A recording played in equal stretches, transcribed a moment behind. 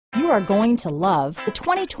are going to love the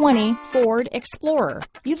 2020 Ford Explorer.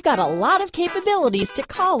 You've got a lot of capabilities to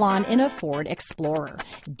call on in a Ford Explorer.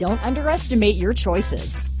 Don't underestimate your choices.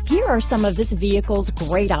 Here are some of this vehicle's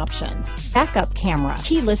great options: backup camera,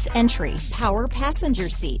 keyless entry, power passenger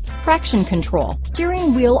seat, traction control,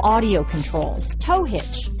 steering wheel audio controls, tow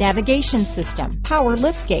hitch, navigation system, power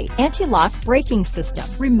liftgate, anti-lock braking system,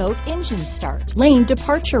 remote engine start, lane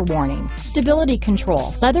departure warning, stability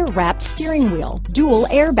control, leather-wrapped steering wheel, dual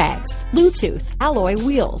airbags, Bluetooth, alloy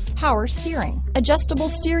wheels, power steering, adjustable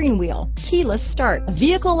steering wheel, keyless start. A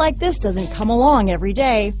vehicle like this doesn't come along every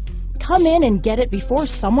day. Come in and get it before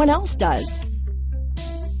someone else does.